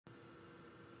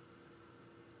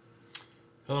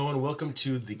Hello and welcome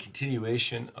to the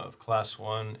continuation of Class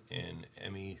 1 in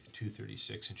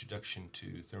ME326, Introduction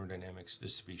to Thermodynamics.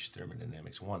 This speech,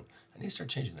 Thermodynamics 1. I need to start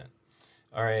changing that.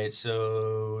 All right,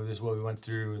 so this is what we went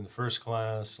through in the first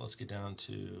class. Let's get down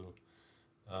to,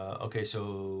 okay,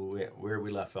 so where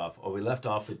we left off? Oh, we left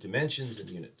off with dimensions and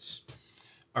units.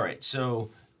 All right,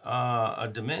 so a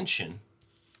dimension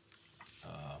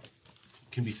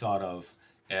can be thought of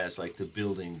as like the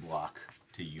building block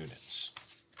to units.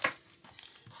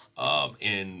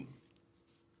 In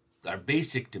our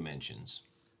basic dimensions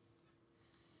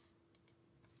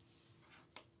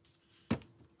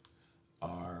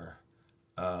are,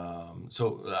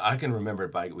 so I can remember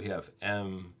it by, we have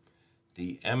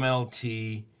the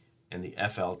MLT and the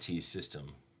FLT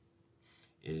system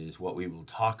is what we will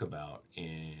talk about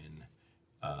in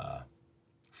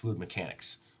fluid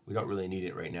mechanics. We don't really need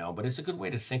it right now, but it's a good way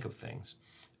to think of things.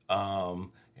 And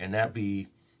that be,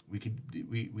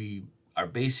 our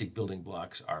basic building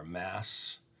blocks are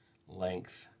mass,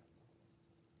 length,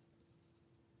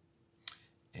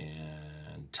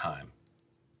 and time,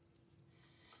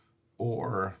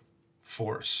 or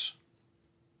force,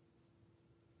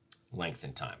 length,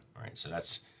 and time. All right, so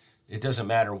it doesn't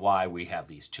matter why we have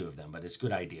these two of them, but it's a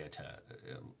good idea to,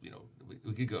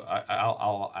 we could go,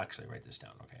 I'll actually write this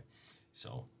down, okay?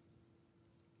 So,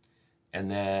 and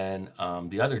then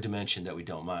the other dimension that we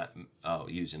don't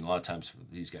use, and a lot of times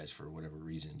these guys, for whatever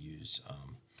reason, use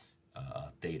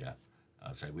theta.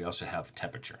 So we also have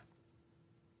temperature.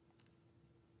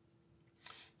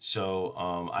 So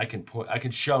I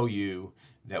can show you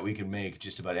that we can make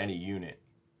just about any unit.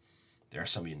 There are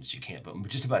some units you can't, but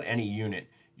just about any unit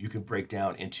you can break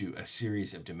down into a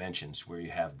series of dimensions where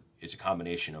you have, it's a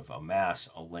combination of a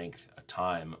mass, a length, a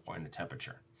time, and a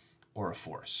temperature, or a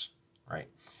force, right?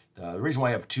 The reason why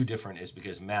I have two different is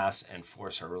because mass and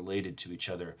force are related to each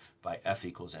other by F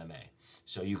equals ma.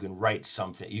 So you can write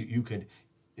something, you could,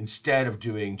 instead of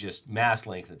doing just mass,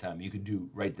 length, and time, you could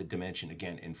write the dimension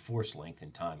again in force, length,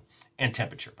 and time, and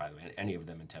temperature, by the way, any of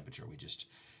them in temperature.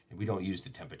 We don't use the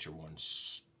temperature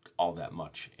ones all that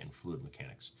much in fluid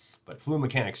mechanics. But fluid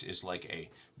mechanics is like a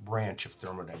branch of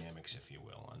thermodynamics, if you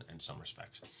will, in some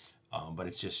respects. But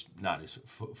it's just not as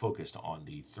focused on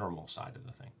the thermal side of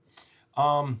the thing.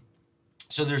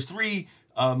 So there's three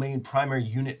main primary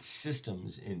unit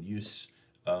systems in use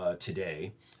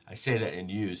today. I say that in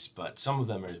use, but some of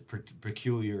them are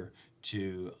peculiar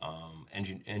to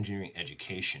engineering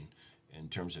education in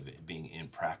terms of it being in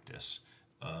practice.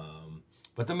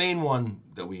 But the main one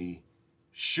that we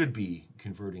should be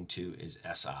converting to is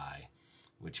SI,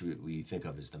 which we think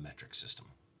of as the metric system,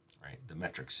 right? The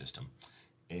metric system.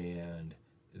 And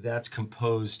that's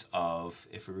composed of,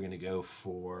 if we were going to go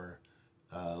for,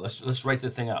 let's write the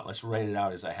thing out. Let's write it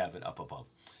out as I have it up above.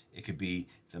 It could be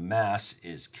the mass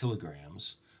is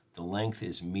kilograms, the length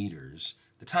is meters,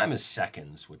 the time is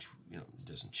seconds, which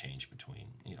doesn't change between,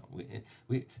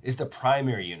 we is the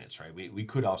primary units, right? We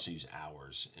could also use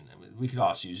hours, and we could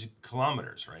also use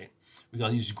kilometers, right? We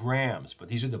could use grams, but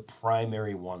these are the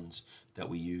primary ones that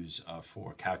we use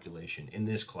for calculation in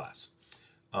this class.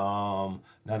 Now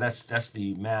that's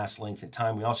the mass, length, and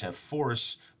time. We also have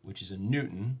force, which is a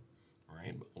Newton,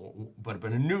 right? But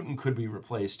a Newton could be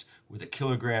replaced with a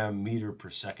kilogram meter per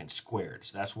second squared.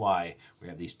 So that's why we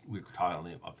have these. We're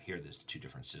talking up here. There's two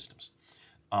different systems.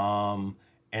 And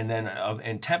then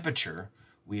in temperature,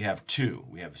 we have two.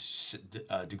 We have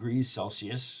degrees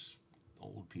Celsius.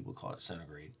 Old people call it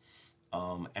centigrade.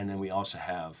 And then we also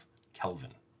have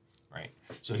Kelvin. Right.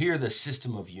 So here are the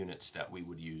system of units that we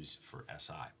would use for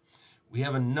SI. We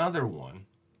have another one,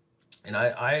 and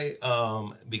I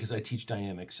because I teach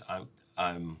dynamics,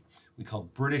 we call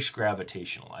British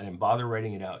gravitational. I didn't bother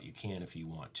writing it out. You can if you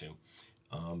want to.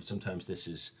 Sometimes this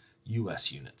is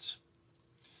U.S. units,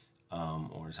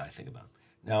 or as I think about them.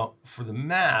 Now, for the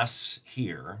mass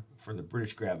here, for the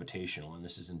British gravitational, and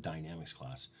this is in dynamics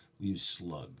class, we use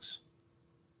slugs.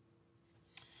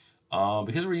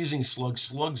 Because we're using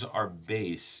slugs are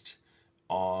based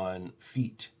on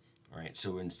feet, right?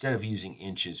 So instead of using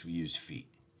inches, we use feet.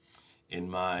 In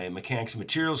my mechanics and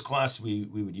materials class, we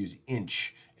would use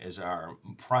inch as our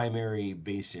primary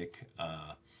basic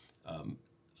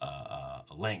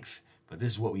length, but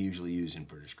this is what we usually use in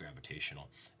British gravitational.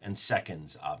 And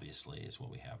seconds, obviously, is what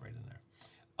we have right in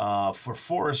there. For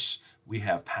force, we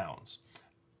have pounds.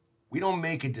 We don't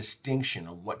make a distinction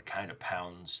of what kind of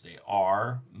pounds they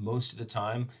are most of the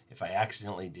time. If I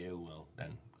accidentally do, well,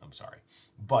 then I'm sorry.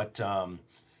 But,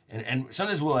 and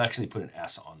sometimes we'll actually put an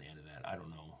S on the end of that. I don't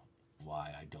know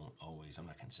why. I don't always. I'm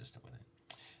not consistent with it.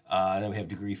 Then we have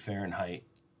degree Fahrenheit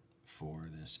for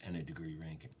this and a degree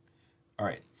Rankine. All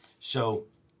right. So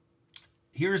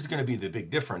here's going to be the big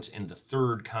difference in the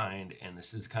third kind, and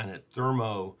this is the kind that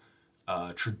thermo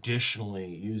traditionally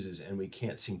uses, and we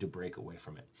can't seem to break away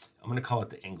from it. I'm going to call it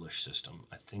the English system.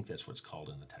 I think that's what's called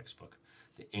in the textbook,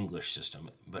 the English system.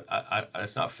 But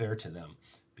it's not fair to them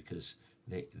because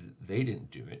they didn't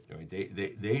do it. I mean,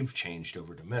 they've changed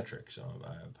over to metric. So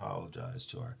I apologize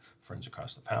to our friends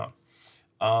across the pound.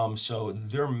 So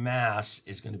their mass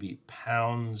is going to be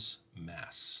pounds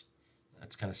mass.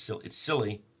 That's kind of silly. It's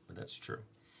silly, but that's true.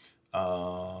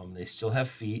 They still have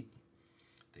feet.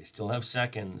 They still have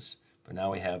seconds, but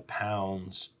now we have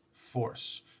pounds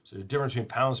force. So there's a difference between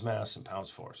pounds mass and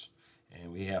pounds force.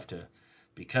 And we have to,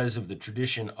 because of the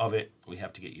tradition of it, we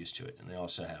have to get used to it. And they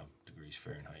also have degrees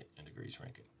Fahrenheit and degrees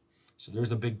Rankine. So there's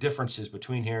the big differences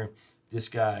between here, this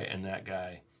guy and that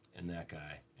guy and that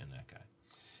guy and that guy.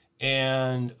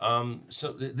 And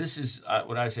so this is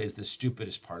what I say is the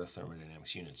stupidest part of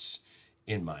thermodynamics units,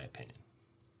 in my opinion.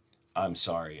 I'm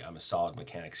sorry, I'm a solid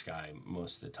mechanics guy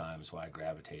most of the time, is why I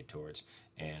gravitate towards.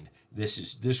 And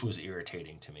this was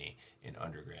irritating to me in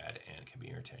undergrad, and it can be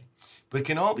irritating. But it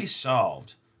can all be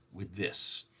solved with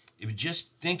this. If you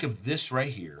just think of this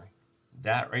right here,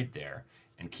 that right there,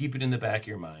 and keep it in the back of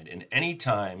your mind. And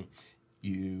anytime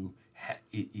you're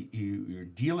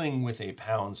dealing with a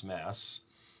pound's mass,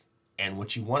 and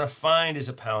what you want to find is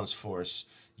a pound's force,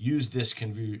 use this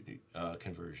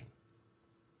conversion.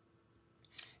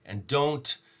 And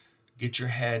don't get your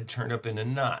head turned up in a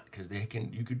knot, because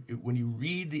when you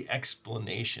read the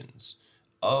explanations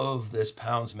of this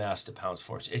pounds mass to pounds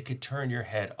force, it could turn your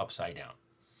head upside down.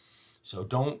 So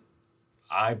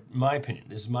my opinion,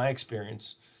 this is my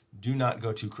experience, do not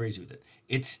go too crazy with it.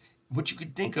 It's what you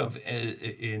could think of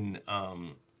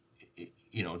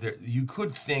you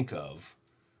could think of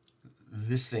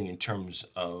this thing in terms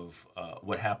of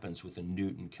what happens with a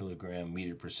Newton kilogram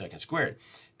meter per second squared.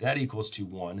 That equals to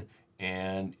 1.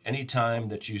 And anytime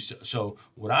that so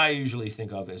what I usually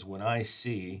think of is when I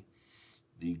see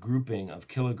the grouping of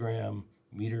kilogram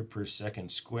meter per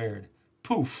second squared,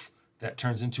 poof, that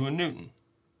turns into a Newton.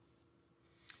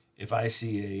 If I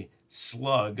see a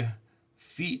slug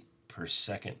feet per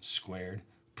second squared,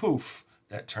 poof,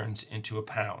 that turns into a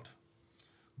pound.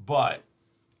 But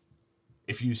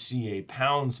if you see a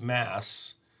pound's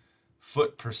mass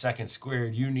foot per second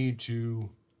squared, you need to,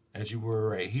 as you were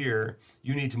right here,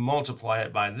 you need to multiply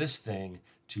it by this thing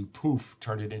to poof,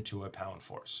 turn it into a pound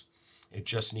force. It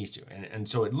just needs to. And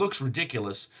so it looks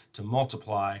ridiculous to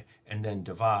multiply and then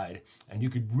divide. And you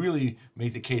could really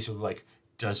make the case of like,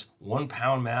 does 1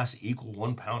 pound mass equal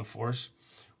 1 pound force?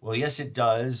 Well, yes, it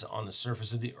does on the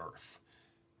surface of the earth,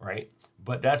 right?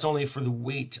 But that's only for the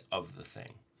weight of the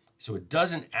thing. So it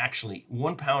doesn't actually,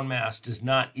 1 pound mass does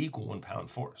not equal 1 pound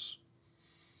force.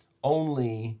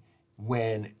 Only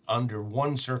when under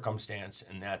one circumstance,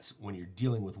 and that's when you're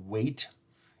dealing with weight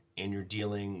and you're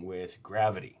dealing with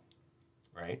gravity,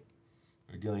 right?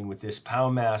 You're dealing with this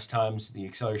pound mass times the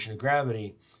acceleration of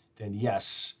gravity, then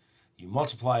yes, you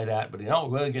multiply that, but you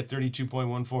only get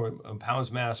 32.14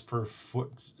 pounds mass per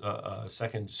foot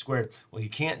second squared. Well, you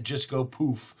can't just go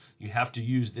poof. You have to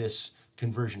use this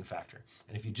conversion factor.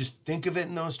 And if you just think of it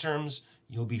in those terms,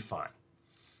 you'll be fine.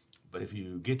 But if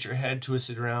you get your head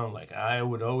twisted around like I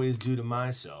would always do to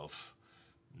myself,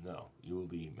 no, you will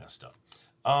be messed up.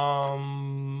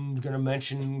 I'm going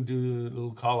to do a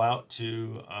little call out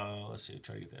to, let's see,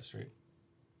 try to get that straight.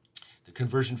 The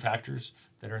conversion factors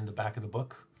that are in the back of the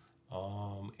book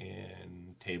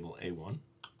in table A1.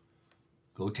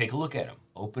 Go take a look at them.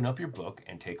 Open up your book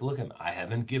and take a look at them. I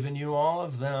haven't given you all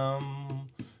of them.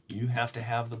 You have to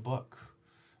have the book.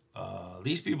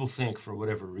 These people think, for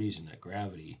whatever reason, that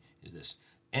gravity is this.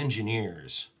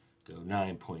 Engineers go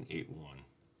 9.81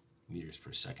 meters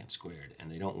per second squared, and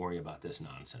they don't worry about this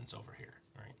nonsense over here.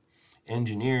 Right?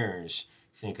 Engineers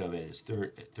think of it as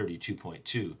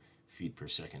 32.2 feet per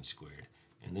second squared,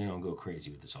 and they don't go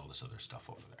crazy with all this other stuff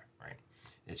over there. Right?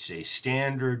 It's a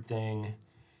standard thing.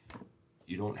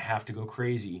 You don't have to go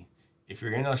crazy. If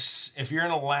you're in a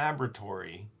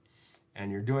laboratory and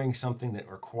you're doing something that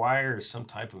requires some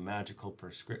type of magical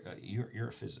prescription, you're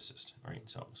a physicist, right?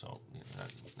 So not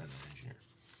an engineer.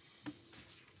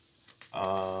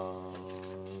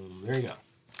 There you go.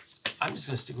 I'm just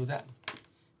gonna stick with that.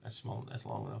 That's small. That's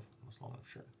long enough. That's long enough.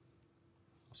 Sure.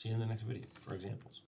 I'll see you in the next video for examples.